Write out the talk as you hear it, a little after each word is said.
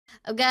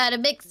I'm gonna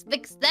mix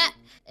that,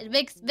 and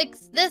mix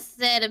this,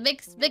 and a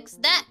mix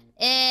that,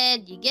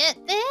 and you get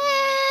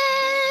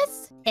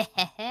this.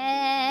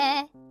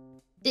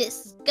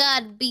 This is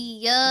gonna be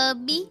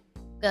yummy.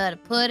 Gonna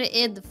put it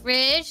in the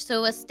fridge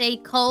so it stay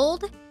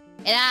cold,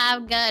 and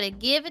I'm gonna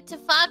give it to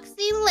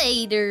Foxy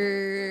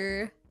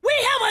later. We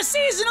have a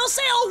seasonal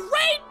sale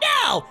right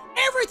now!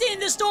 Everything in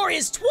the store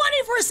is 20%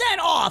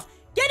 off!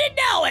 Get it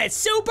now at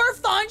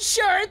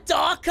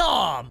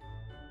superfunshirt.com!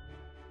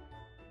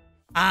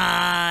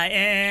 I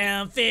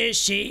am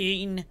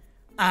fishing.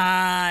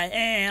 I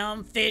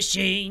am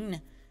fishing.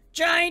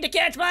 Trying to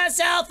catch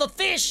myself a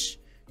fish.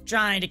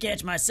 Trying to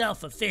catch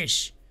myself a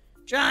fish.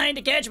 Trying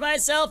to catch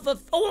myself a...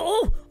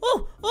 Oh,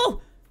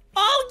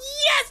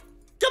 yes!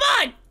 Come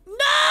on!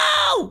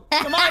 No!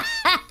 Come on!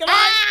 Come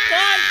on!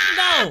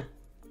 No!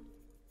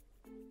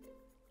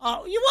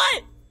 Oh, you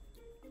what?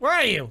 Where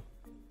are you?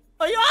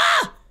 Are you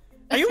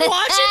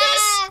watching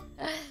this?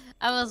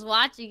 I was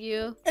watching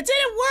you. It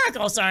didn't work.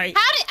 Oh, sorry.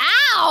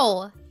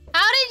 Ow!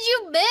 How did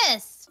you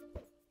miss?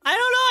 I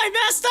don't know. I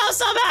messed up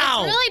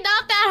somehow. It's really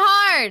not that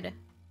hard.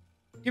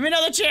 Give me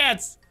another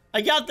chance.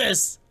 I got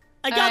this.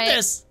 I got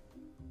this.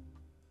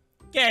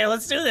 Okay,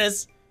 let's do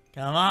this.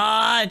 Come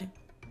on.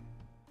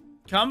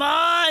 Come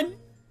on.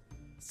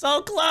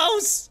 So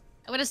close.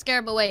 I'm gonna scare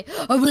him away.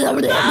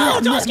 No,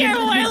 don't scare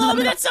him away,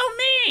 Logan. That's so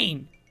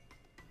mean.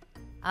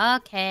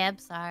 Okay, I'm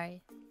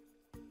sorry.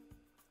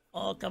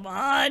 Oh, come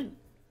on.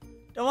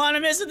 Don't want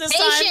to miss it this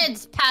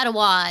Patience,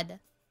 Padawan.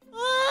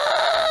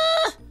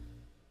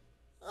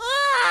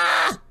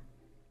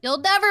 You'll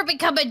never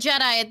become a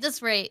Jedi at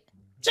this rate.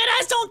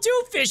 Jedis don't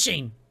do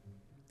fishing.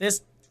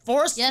 This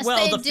forced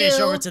the fish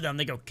over to them.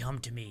 They go, come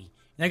to me.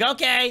 And they go,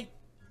 okay.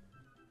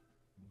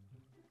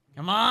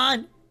 Come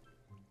on.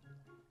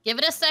 Give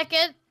it a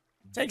second.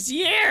 Takes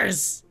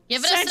years.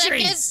 Give it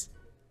Centuries. a second.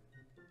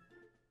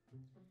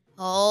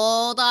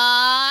 Hold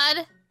on.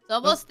 It's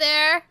almost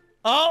there.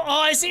 Oh,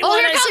 I see one.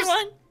 I see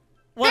one.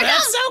 Well,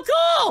 that's so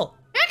cool.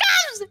 Here it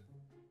comes.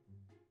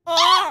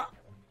 Oh.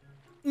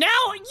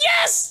 Now,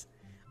 yes.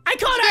 I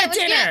caught our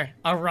dinner.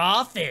 A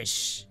raw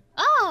fish.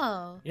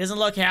 Oh. He doesn't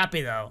look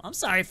happy, though. I'm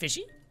sorry,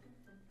 fishy.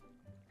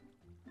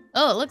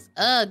 Oh, it looks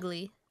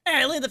ugly.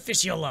 Hey, leave the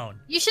fishy alone.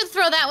 You should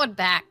throw that one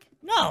back.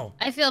 No.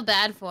 I feel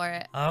bad for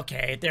it.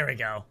 Okay, there we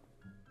go.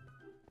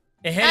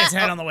 It hit his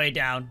head on the way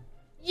down.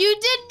 You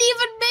didn't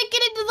even make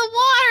it into the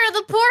water.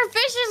 The poor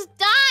fish is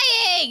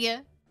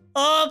dying.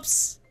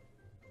 Oops.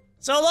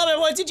 So, Logan,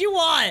 what did you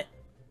want?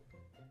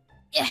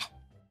 Yeah.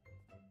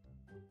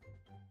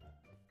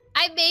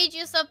 I made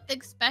you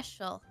something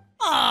special.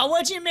 Aw,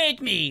 what'd you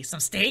make me? Some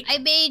steak? I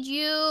made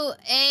you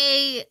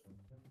a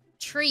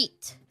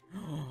treat.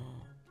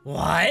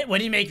 What? What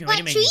did you make me?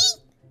 What treat?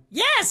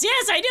 Yes,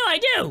 I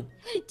do.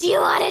 Do you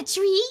want a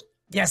treat?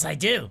 Yes, I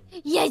do.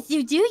 Yes,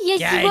 you do.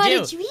 Yes, yeah, you want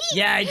do. a treat?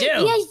 Yeah, I do.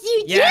 Yes,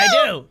 you do. Yeah, I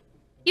do.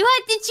 You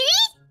want the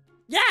treat?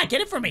 Yeah, get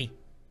it for me.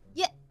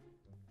 Yeah.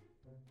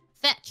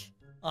 Fetch.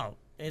 Oh,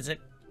 is it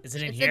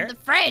in here? It's in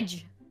the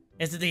fridge.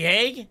 Is it the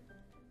egg?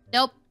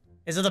 Nope.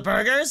 Is it the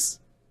burgers?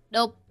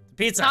 Nope.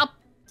 Pizza.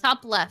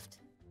 Top left.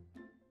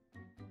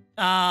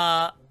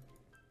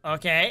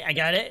 Okay, I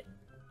got it.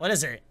 What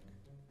is it?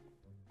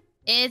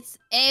 It's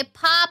a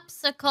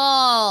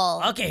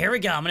popsicle. Okay, here we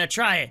go. I'm gonna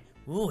try it.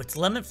 Ooh, it's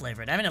lemon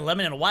flavored. I haven't had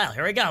lemon in a while.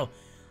 Here we go.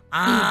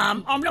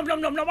 Nom nom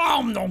nom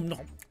nom nom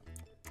nom.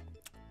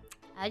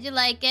 How'd you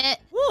like it?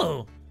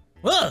 Ooh,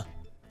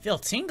 feel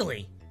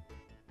tingly.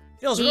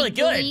 Feels really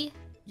good.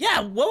 Yeah,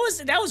 what was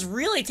it? That was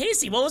really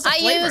tasty. What was the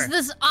flavor? I used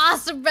this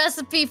awesome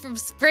recipe from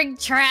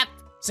Springtrap.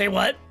 Say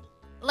what?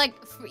 Like,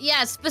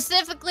 yeah,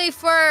 specifically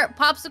for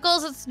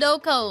popsicles and snow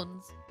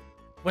cones.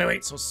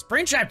 Wait, so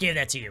Springtrap gave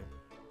that to you?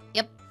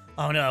 Yep.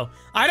 Oh no,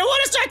 I don't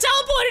want to start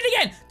teleporting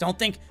again! Don't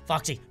think,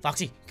 Foxy, you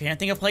can't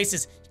think of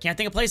places. You can't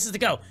think of places to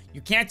go. You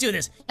can't do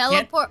this.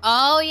 Teleport,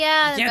 oh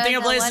yeah. You can't think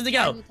of places to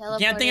go. You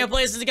can't think of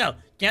places to go.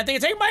 Can't think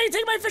of, take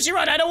my fishy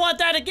rod. I don't want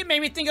that to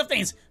make me think of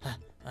things.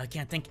 I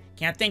can't think,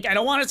 I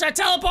don't want to start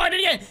teleporting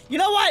again. You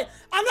know what?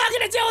 I'm not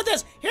gonna deal with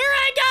this. Here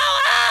I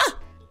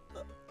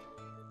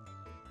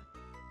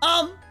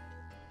go,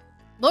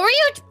 What were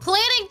you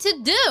planning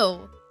to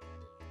do?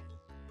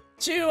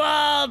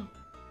 To,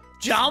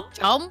 jump?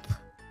 Jump?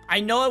 I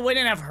know it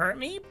wouldn't have hurt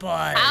me,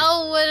 but...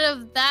 How would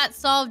have that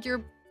solved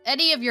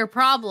any of your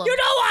problems? You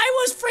know,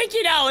 I was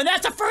freaking out, and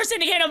that's the first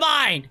thing to get in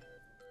mind.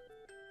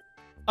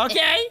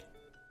 Okay?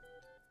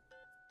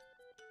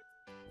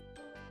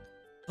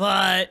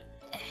 But,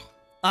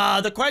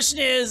 the question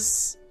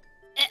is...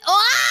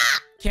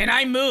 Can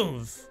I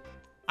move?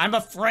 I'm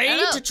afraid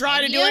to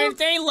try to do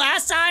anything.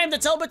 Last time, the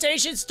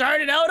teleportation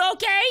started out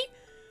okay.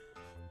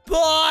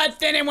 But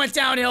then it went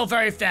downhill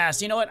very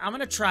fast. You know what? I'm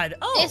gonna try that.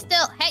 Oh. Stay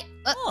still. Hey.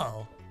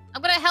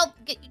 I'm gonna help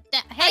get you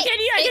down. Hey.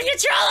 I can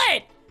control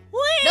it.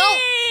 Whee! No.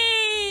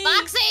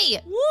 Foxy.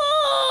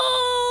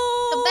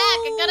 Whoa. Come back.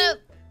 I gotta.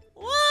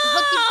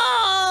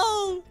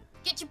 Whoa.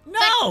 Get you.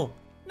 No.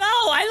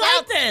 I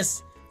like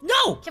this.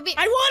 No.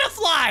 I want to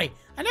fly.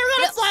 I never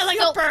want to fly like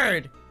a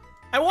bird.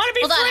 I want to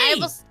be free. Hold on. I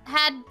almost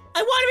had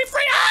I want to be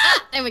free.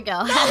 Ah! There we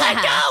go. No,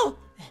 let go.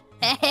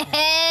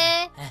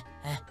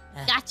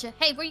 Gotcha.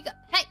 Hey, where you go?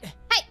 Hey.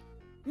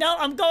 No,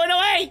 I'm going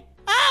away.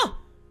 Oh,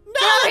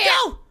 no, let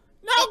go.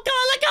 No,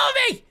 let go of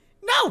me.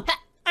 No,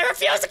 I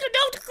refuse to go.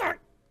 No.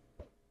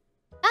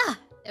 Ah,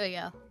 there we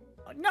go.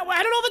 No,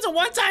 I don't know if it's a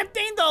one-time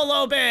thing though, a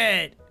little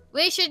bit.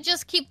 We should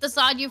just keep this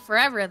on you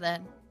forever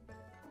then.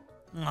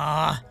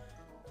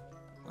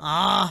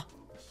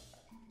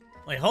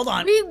 Wait, hold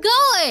on. Where are you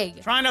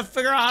going? Trying to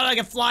figure out how I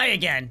can fly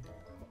again.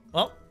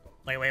 Oh,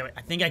 wait.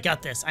 I think I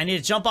got this. I need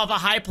to jump off a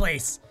high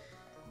place.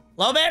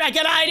 Lobit, I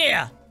got an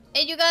idea.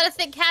 And you gotta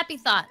think happy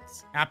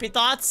thoughts. Happy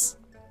thoughts?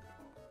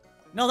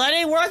 No, that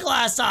didn't work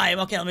last time.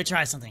 Okay, let me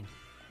try something.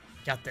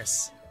 Got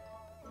this.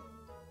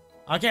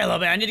 Okay,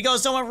 Lobit, I need to go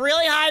somewhere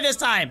really high this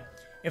time.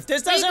 If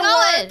this doesn't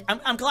work,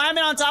 I'm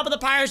climbing on top of the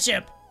pirate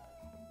ship.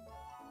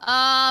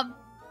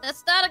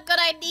 That's not a good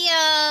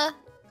idea.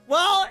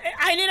 Well,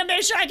 I need to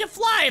make sure I can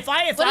fly.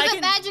 What if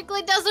it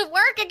magically doesn't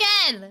work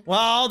again?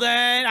 Well,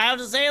 then I have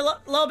to say a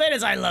little bit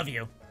is I love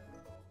you.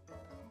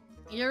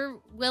 You're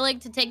willing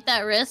to take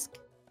that risk?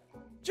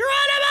 Geronimo!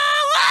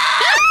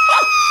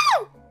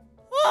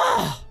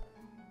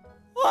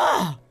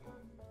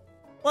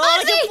 Well,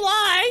 I can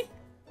fly.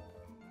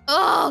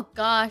 Oh,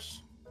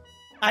 gosh.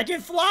 I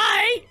can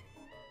fly.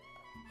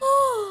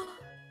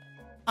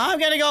 I'm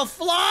gonna go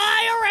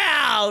fly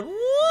around.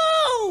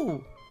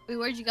 Woo! Wait,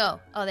 where'd you go?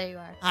 Oh, there you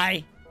are.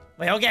 Hi.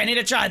 Wait, okay, I need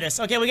to try this.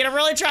 Okay, we're gonna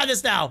really try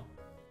this now.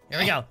 Here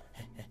we go.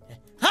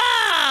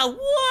 Ha!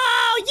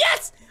 Whoa!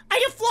 Yes! I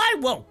can fly!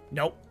 Whoa.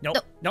 Nope.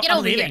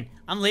 I'm leaving.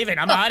 I'm leaving.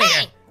 I'm out of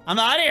here. I'm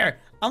out of here.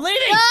 I'm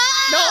leaving.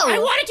 No, I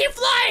want to keep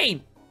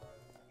flying.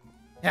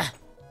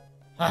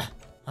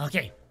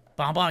 Okay.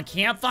 Bonbon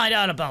can't find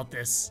out about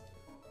this.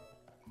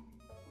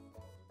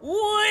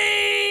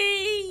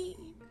 Whee!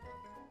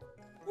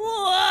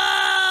 Whoa!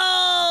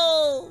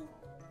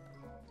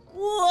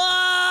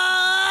 Whoa!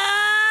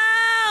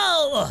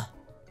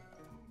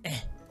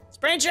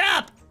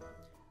 Springtrap!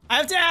 I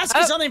have to ask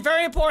you something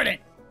very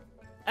important.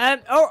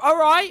 All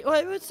right.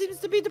 What seems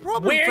to be the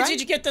problem? Where did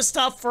you get the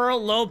stuff for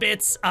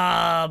Lobit's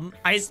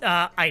ice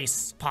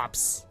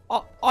pops?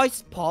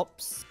 Ice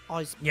pops.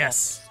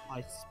 Yes.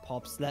 Ice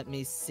pops. Let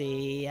me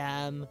see.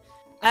 Are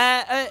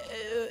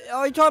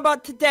you talking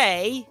about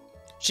today?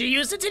 She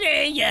used it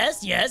today.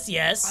 Yes.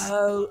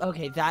 Oh,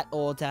 okay. That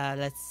order.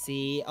 Let's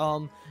see.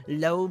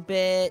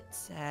 Lobit.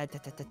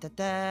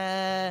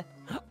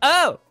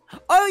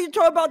 Oh, you're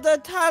talking about the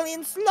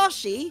Italian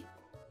slushy?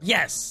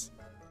 Yes.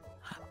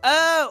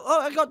 Oh,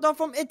 I got that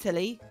from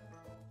Italy.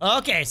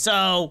 Okay,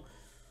 so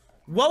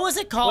what was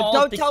it called?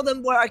 Well, don't tell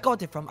them where I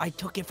got it from. I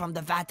took it from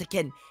the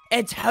Vatican.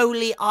 It's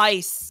holy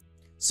ice.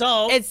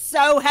 So it's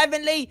so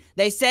heavenly.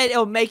 They said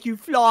it'll make you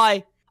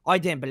fly. I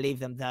didn't believe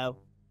them though.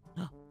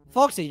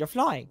 Foxy, you're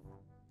flying.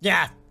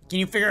 Yeah. Can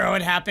you figure out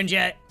what happened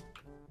yet?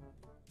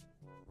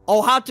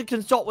 I'll have to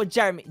consult with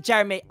Jeremy.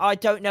 Jeremy, I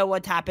don't know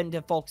what happened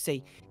to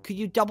Foxy. Could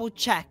you double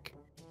check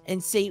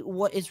and see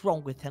what is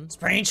wrong with him?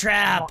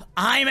 Springtrap,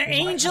 I'm an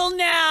angel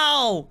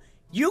now.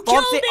 You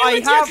killed me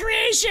with your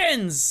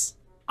creations.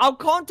 I'll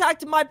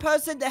contact my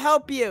person to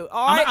help you.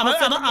 All right. I'm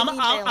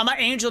an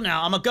angel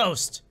now. I'm a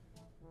ghost.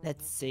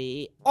 Let's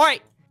see. All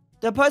right.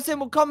 The person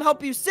will come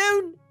help you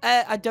soon.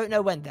 I don't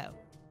know when though.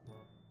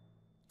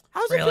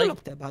 How's it feel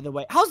up there, by the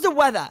way? How's the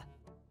weather?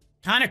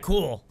 Kind of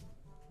cool.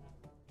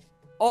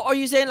 Or are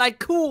you saying like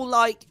cool,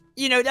 like,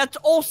 you know, that's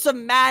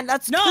awesome, man.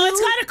 That's no, cool. It's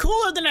kind of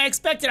cooler than I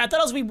expected. I thought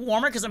it was going to be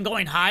warmer because I'm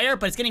going higher,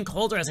 but it's getting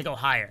colder as I go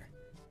higher.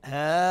 Oh,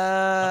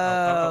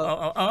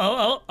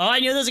 I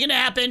knew this was going to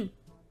happen.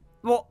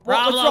 What's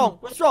wrong?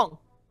 What's wrong?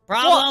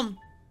 Problem.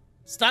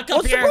 Stuck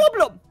up here. What's the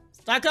problem?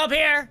 Stuck up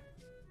here.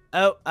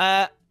 Oh,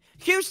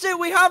 Houston,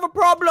 we have a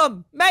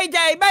problem.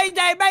 Mayday,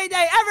 mayday,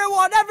 mayday.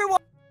 Everyone.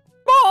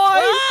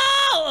 Bye.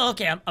 Oh,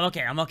 okay.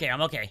 I'm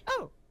okay.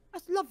 Oh.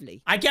 That's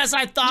lovely. I guess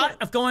I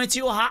thought of going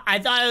too high. I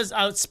thought it was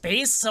out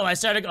space, so I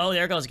started. Oh,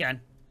 there it goes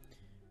again.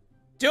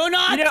 Do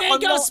not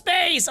think of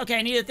space. Okay,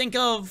 I need to think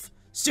of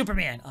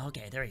Superman.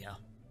 Okay, there we go.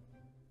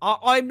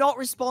 I'm not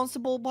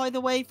responsible, by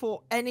the way,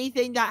 for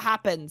anything that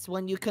happens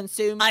when you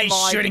consume my product.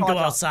 I shouldn't go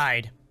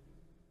outside.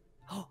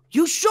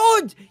 You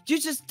should. You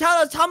just tell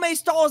us how many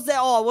stars there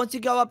are once you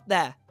go up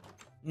there.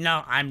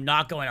 No, I'm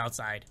not going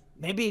outside.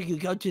 Maybe you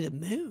could go to the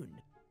moon.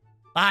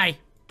 Bye.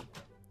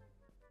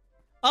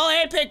 Oh,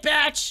 hey, Pig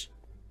Patch.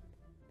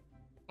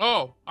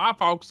 Oh, hi,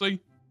 Foxy.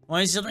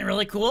 Want to see something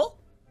really cool?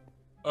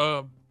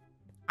 I'm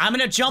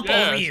gonna jump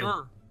over you.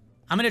 Sure.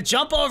 I'm gonna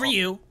jump over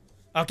you.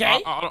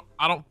 Okay.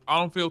 I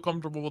don't feel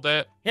comfortable with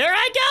that. Here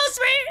I go,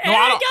 sweet. No,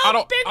 Here I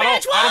go, Big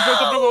Patch. I don't feel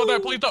comfortable with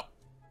that. Please don't.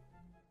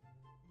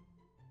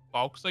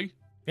 Foxy.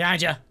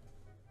 Behind you.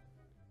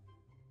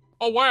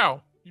 Oh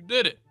wow, you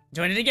did it.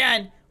 Doing it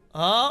again.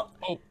 Oh.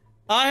 Oh.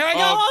 Oh, here I go.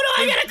 Oh no,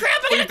 please, I got a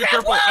cramp. be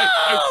careful.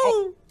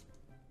 Whoa!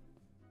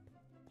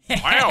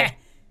 Wow.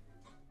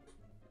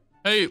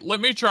 Hey, let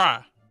me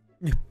try.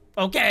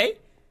 Okay.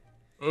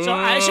 So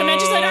I should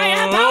mention that I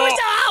have powers.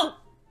 Ow!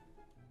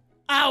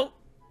 Ow!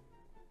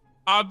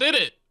 I did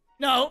it.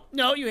 No,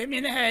 you hit me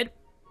in the head.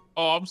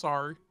 Oh, I'm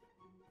sorry.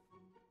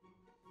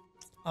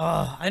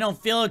 Oh, I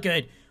don't feel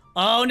good.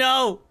 Oh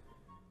no!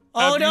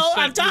 Oh Have no, you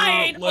I'm sent your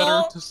dying!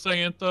 letter to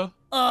Santa?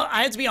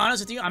 I have to be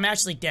honest with you, I'm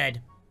actually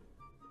dead.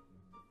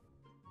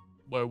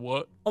 Wait,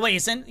 what? Oh wait, you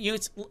sent you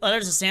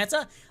letters to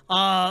Santa?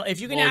 If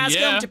you can Well, ask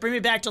yeah. him to bring me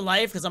back to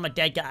life, because I'm a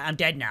dead guy. I'm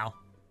dead now.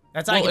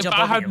 That's how I Well, can if jump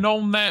I over had you.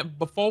 known that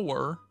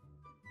before.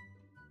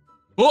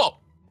 Whoa!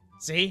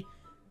 See?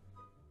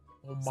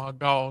 Oh my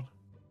god.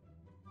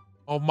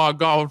 Oh my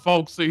god,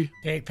 Foxy.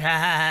 Big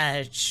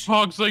Patch.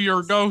 Foxy,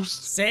 you're a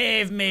ghost.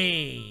 Save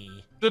me.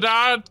 Did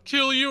I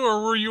kill you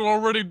or were you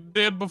already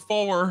dead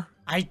before?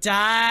 I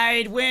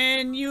died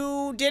when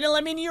you didn't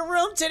let me in your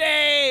room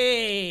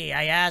today.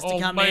 I asked to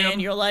come in.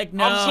 You're like,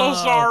 no. I'm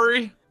so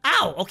sorry.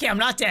 Ow. Okay, I'm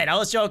not dead. I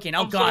was joking.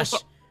 Oh, gosh.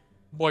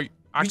 Wait,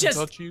 I can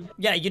touch you?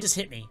 Yeah, you just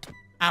hit me.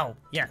 Ow.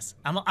 Yes.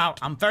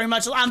 I'm very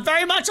much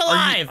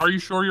alive. Are you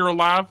sure you're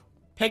alive?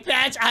 Pick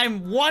Patch,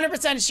 I'm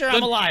 100% sure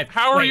I'm alive.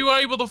 How are you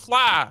able to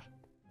fly?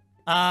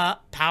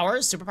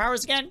 Powers?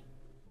 Superpowers again?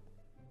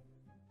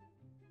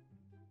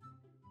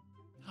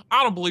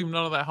 I don't believe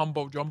none of that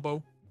humbo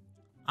jumbo.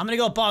 I'm gonna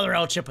go bother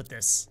El Chip with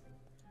this.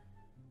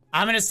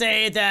 I'm gonna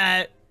say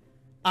that,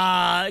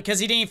 because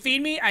he didn't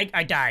feed me,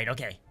 I died.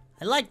 Okay.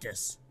 I like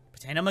this.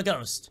 Pretend I'm a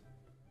ghost.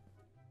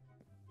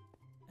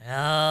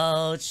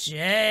 El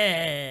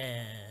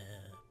Chip.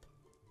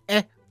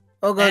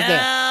 Who goes there?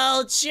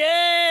 El Chip.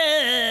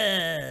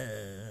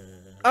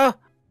 Oh,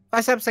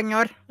 what's up,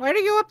 senor? Why are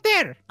you up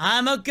there?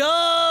 I'm a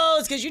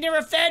ghost, because you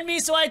never fed me,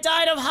 so I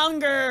died of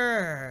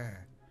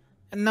hunger.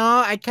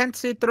 No, I can't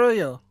see through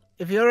you.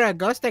 If you're a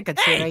ghost, I can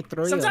see right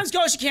through sometimes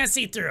ghosts you can't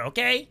see through,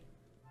 okay?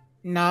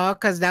 you. No,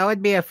 because that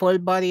would be a full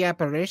body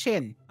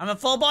apparition. I'm a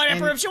full body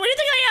apparition. What do you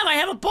think I am? I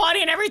have a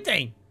body and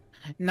everything.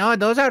 No,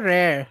 those are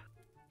rare.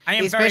 I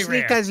am Especially very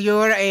rare. because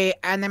you're a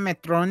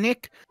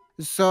animatronic,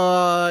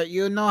 so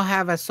you don't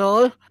have a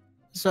soul,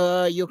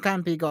 so you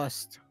can't be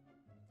ghost.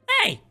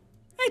 Hey,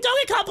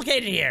 don't get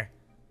complicated here.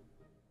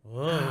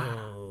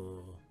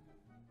 Whoa.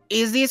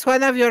 Is this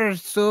one of your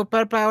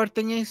superpower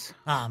thingies?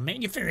 Oh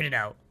man, you figured it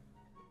out.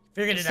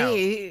 Figured it out.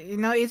 See, you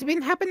know, it's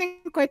been happening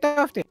quite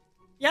often.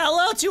 Yeah, a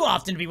little too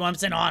often to be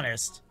 100%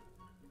 honest.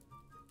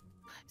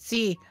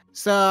 See,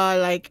 so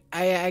like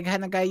I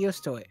kind of got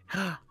used to it.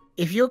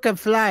 If you can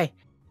fly,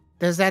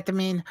 does that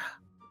mean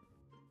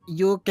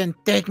you can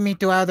take me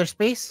to outer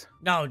space?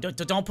 No,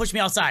 don't push me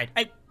outside.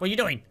 Hey, what are you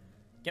doing?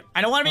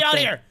 I don't want to be out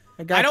Okay. here.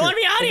 I got I don't you. want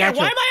to be out I here. got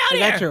you. Why am I out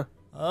here? I got you.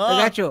 I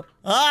got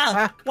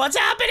you. What's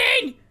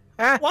happening?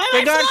 Why am I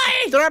hang on.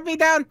 flying? Drop me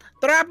down.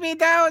 Drop me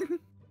down.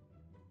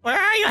 Where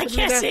are you? I Drop me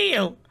can't down. see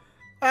you.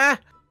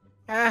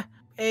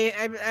 Hey,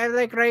 I'm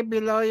like right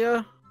below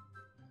you.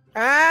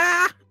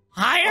 Ah!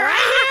 Higher,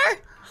 right here?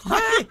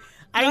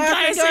 I can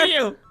kind of see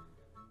you.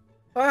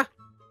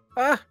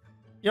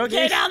 You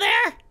okay Yes. down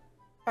there?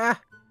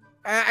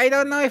 I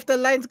don't know if the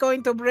line's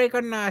going to break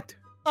or not.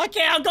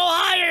 Okay, I'll go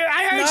higher.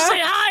 I heard you No. say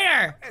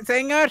higher.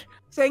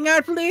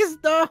 Senor, please,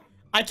 no.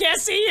 I can't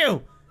see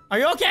you. Are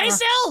you okay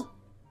still?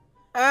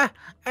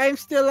 I'm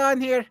still on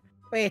here.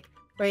 Wait.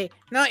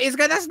 No, it's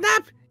gonna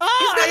snap. Oh,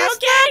 It's are you gonna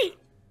okay?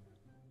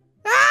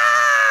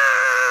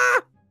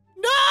 Ah!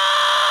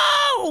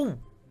 No!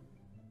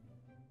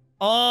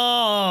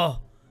 Oh,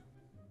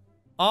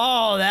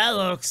 that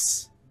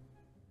looks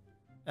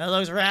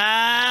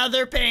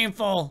rather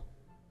painful.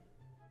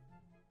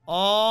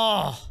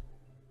 Oh.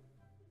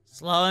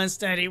 Slow and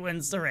steady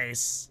wins the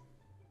race.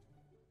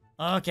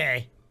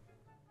 Okay.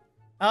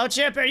 Oh,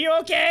 Chip, are you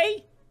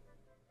okay?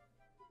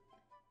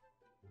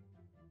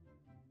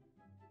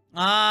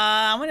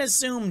 I'm gonna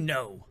assume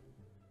no.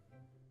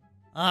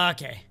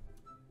 Okay.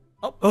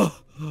 You're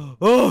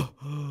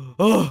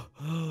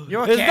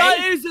okay? It's not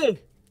easy.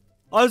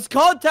 I was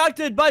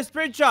contacted by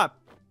Springtrap.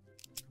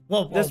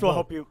 Whoa, This will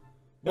help you.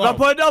 Whoa. If I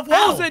put enough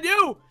holes Ow. in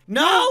you,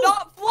 No. you will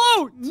not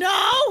float.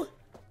 No!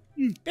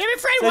 Baby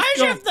Freddy, why Let's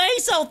is your go.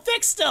 face so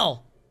thick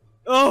still?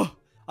 Oh,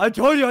 I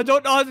told you I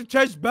don't know how to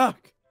change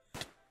back.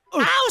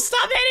 Ow,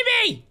 stop hitting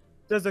me!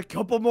 There's a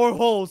couple more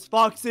holes,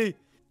 Foxy.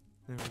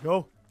 There we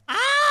go.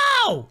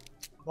 Ow!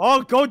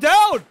 Oh, go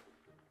down.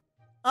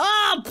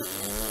 Oh,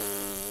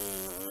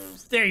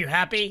 there, you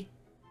happy?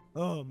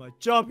 Oh, my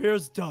job here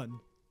is done.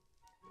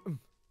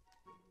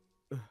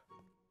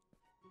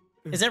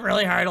 Is it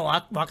really hard to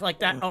walk like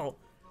that? Oh.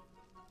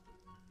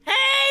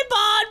 Hey,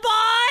 Bon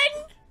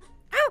Bon!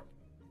 Oh,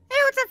 hey,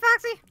 what's up,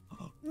 Foxy?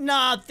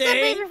 Nothing.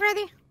 Hey, baby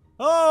Freddy.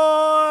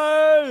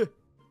 Hi. Hey,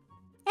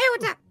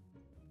 what's up?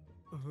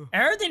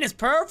 Everything is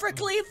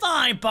perfectly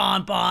fine,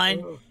 Bon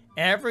Bon.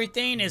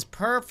 Everything is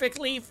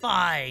perfectly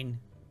fine.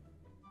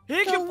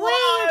 He So can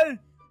fly.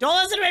 Don't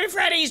listen to Baby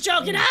Freddy, he's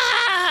joking.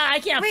 Ah, I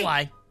can't Wait.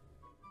 fly.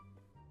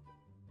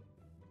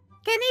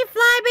 Can he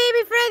fly,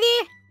 baby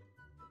Freddy?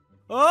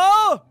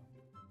 Oh.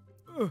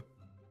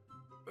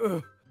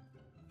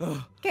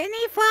 Can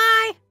he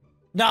fly?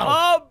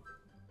 No.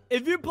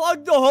 If you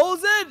plug the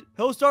holes in,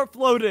 he'll start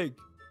floating.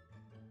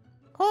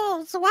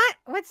 Oh, so what?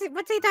 What's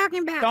he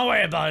talking about? Don't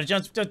worry about it.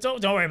 Just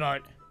don't worry about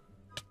it.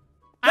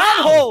 That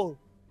Ow! hole.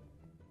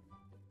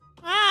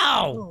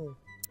 Ow! Oh,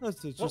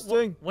 that's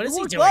interesting. what is It he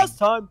worked doing? last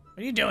time.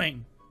 What are you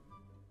doing?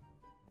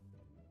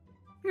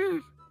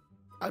 I'm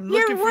Your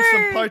looking for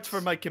some parts words.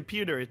 for my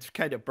computer. It's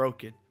kind of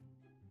broken.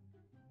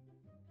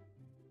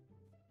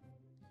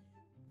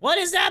 What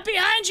is that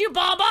behind you,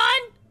 Bonbon?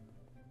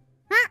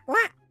 Huh?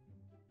 What?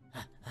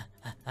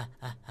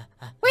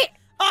 Wait,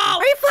 Oh!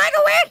 are you flying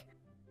away?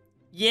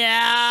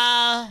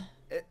 Yeah.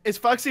 Is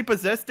Foxy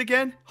possessed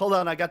again? Hold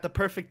on, I got the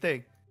perfect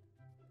thing.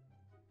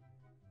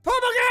 Purple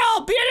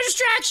girl, be a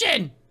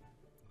distraction.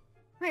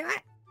 Wait,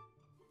 what?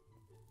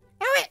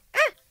 Oh, wait.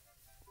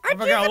 Aren't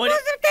Purple you girl, supposed what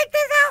to take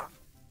this out?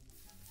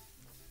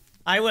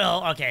 I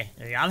will. Okay,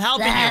 I'm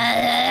helping you.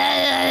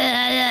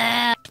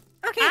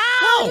 Okay.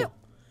 Ow! well, you-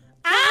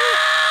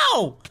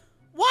 Ow!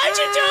 Why'd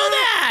you do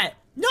that?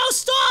 No,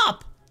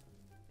 stop!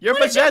 You're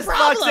What is your possessed,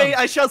 problem? Foxy.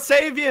 I shall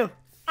save you.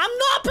 I'm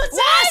not possessed!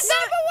 Why is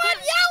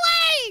everyone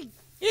yelling?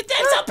 You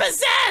think I'm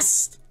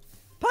possessed?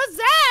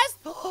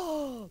 Possessed?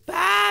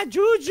 Bad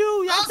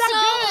juju. That's not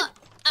Also, good.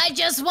 I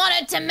just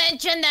wanted to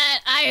mention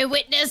that I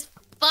witnessed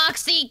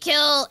Foxy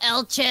kill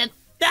El Chip.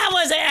 That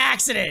was an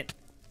accident.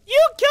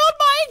 You killed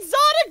my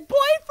exotic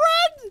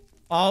boyfriend.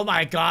 Oh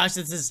my gosh,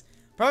 this is...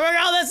 Purple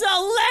girl, this is a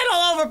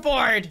little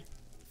overboard.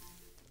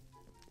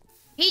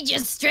 He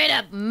just straight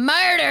up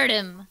murdered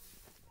him.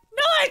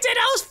 No, I didn't.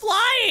 I was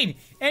flying.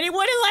 And he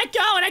wouldn't let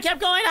go, and I kept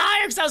going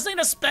higher because I was thinking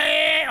of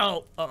space.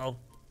 Oh, uh-oh.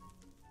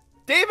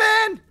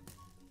 Demon!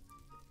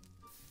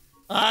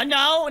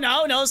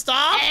 No,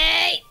 stop.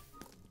 Hey!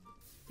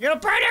 You're gonna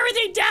burn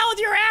everything down with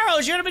your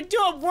arrows. You're gonna do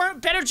a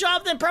better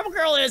job than Purple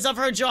Girl is of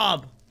her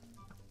job.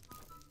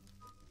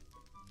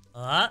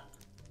 I'm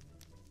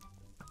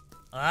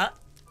out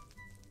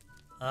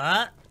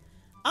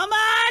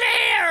of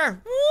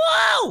here.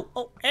 Whoa!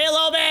 Oh, hey, a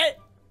little bit.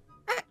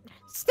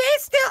 Stay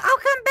still. I'll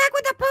come back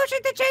with a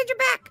potion to change you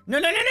back. No.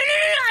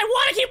 I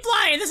want to keep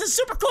flying. This is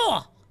super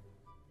cool.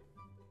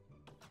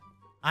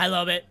 I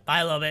love it.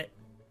 I love it.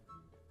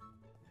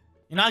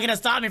 You're not gonna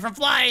stop me from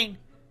flying.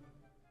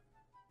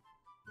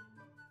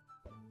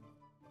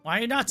 Why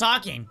are you not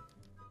talking?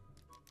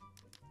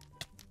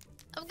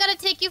 I'm gonna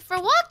take you for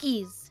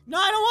walkies. No,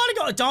 I don't want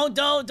to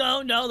go.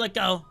 Don't. No, let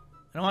go.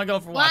 I don't want to go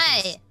for walkies.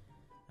 Why?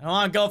 I don't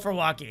want to go for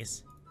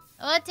walkies.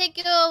 I wanna take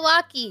you to a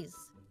walkies.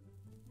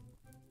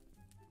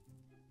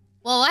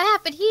 Well, what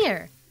happened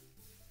here?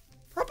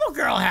 Purple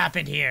Girl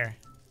happened here.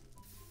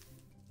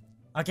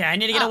 Okay, I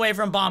need to get away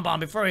from Bonbon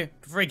before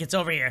he gets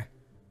over here.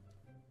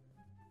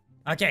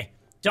 Okay,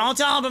 don't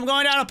tell him I'm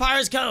going down to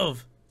Pirate's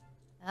Cove.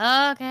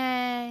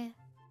 Okay.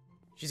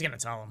 She's gonna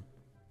tell him.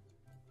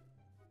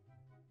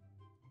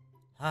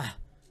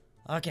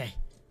 Okay.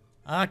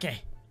 I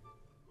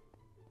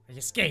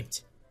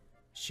escaped.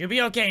 Should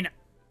be okay now.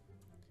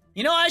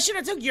 You know, I should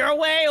have took your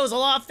way. It was a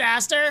lot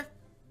faster.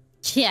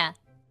 Yeah.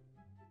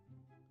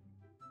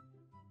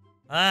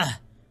 I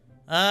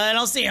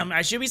don't see him.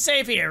 I should be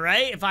safe here,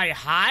 right? If I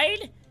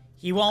hide,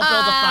 he won't be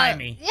able to find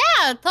me.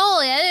 Yeah,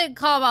 totally. I didn't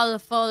call him on the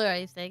phone or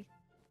anything.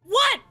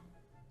 What?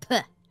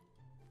 Puh.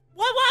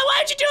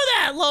 Why'd you do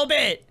that, little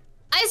bit?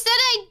 I said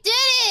I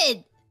did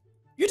it!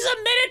 You just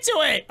admitted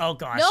to it. Oh,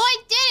 gosh. No, I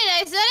didn't.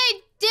 I said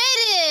I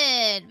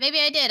did it. Maybe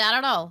I did. I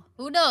don't know.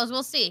 Who knows?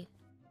 We'll see.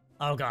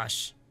 Oh,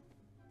 gosh.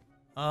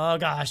 Oh,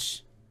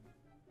 gosh.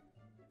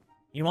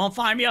 You won't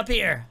find me up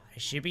here. I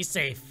should be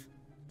safe.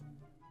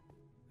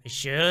 I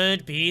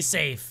should be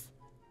safe.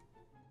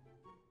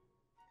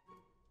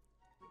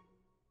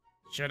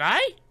 Should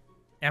I?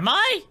 Am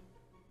I?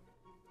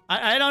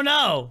 I don't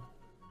know.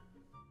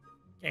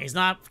 Okay, he's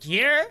not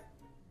here?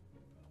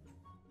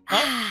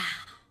 Oh.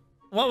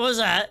 What was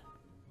that?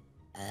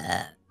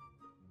 Hey,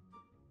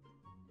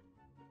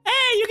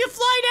 you can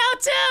fly now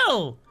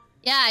too!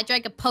 Yeah, I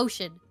drank a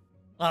potion.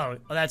 Oh,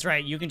 that's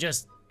right. You can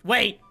just...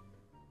 Wait!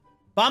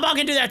 Bonbon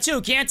can do that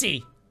too, can't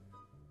he?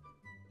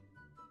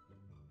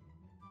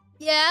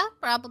 Yeah,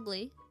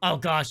 probably. Oh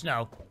gosh,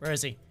 no. Where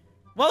is he?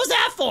 What was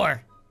that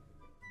for?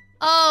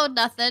 Oh,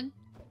 nothing.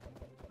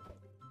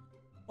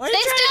 What are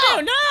you Stay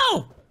trying to do?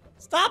 No!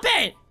 Stop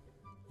it!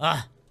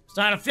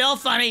 Starting to feel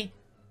funny.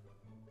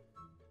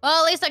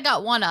 Well, at least I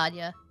got one on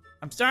you.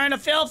 I'm starting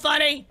to feel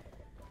funny.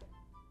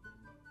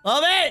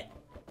 Love it!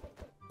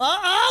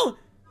 Uh-oh!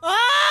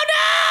 Oh,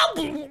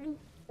 no!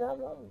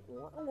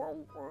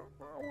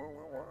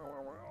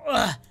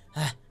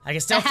 I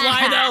can still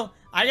fly, though.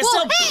 I can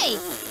Well, still... hey!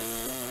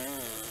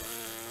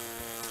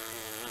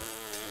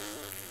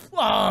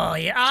 Oh,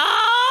 yeah.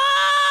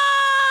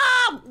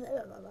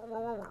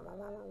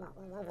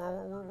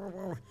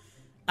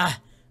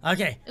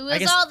 Okay. It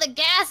was all the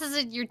gases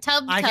in your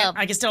tub. I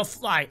can still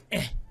fly. No,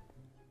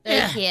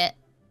 you can't.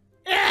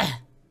 There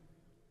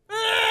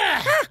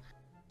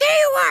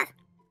you are.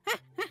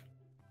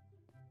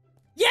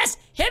 Yes!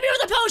 Hit me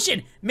with a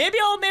potion! Maybe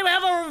I'll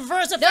have a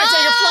reverse effect so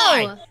I can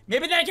fly!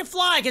 Maybe then I can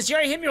fly, because you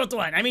already hit me with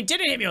one. I mean,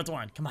 didn't hit me with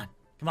one. Come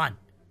on.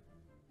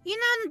 You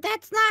know,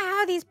 that's not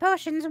how these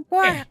potions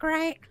work,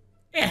 right?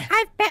 Yeah.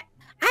 I've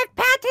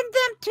patented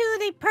them to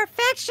the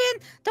perfection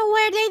to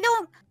where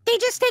they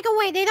just take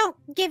away, they don't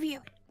give you.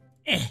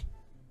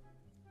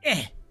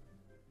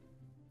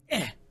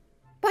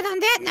 But on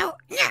that note,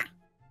 yeah.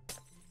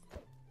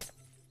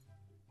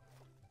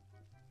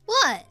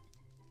 What?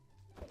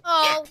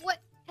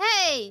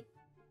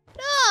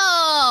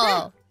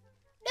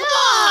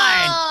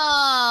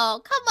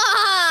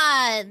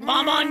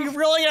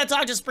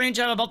 a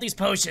screenshot about these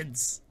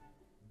potions?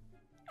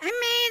 I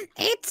mean,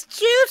 it's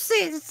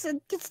juices.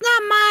 It's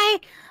not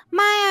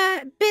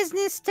my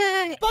business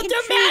to. But they're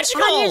intrude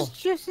magical! on your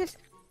juices.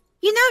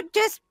 You know,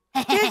 just.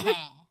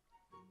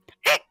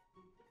 Hey,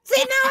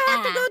 see, now I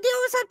have to go deal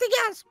with something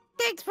else.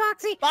 Thanks,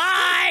 Foxy.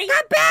 Bye!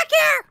 Come back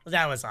here!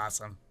 That was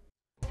awesome.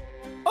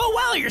 Oh,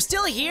 wow, you're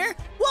still here?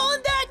 Well,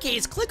 in that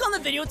case, click on the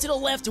video to the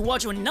left to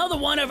watch another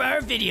one of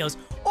our videos.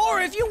 Or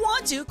if you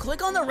want to,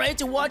 click on the right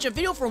to watch a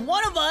video from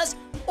one of us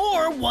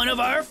or one of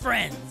our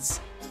friends.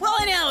 Well,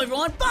 anyhow,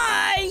 everyone,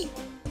 bye!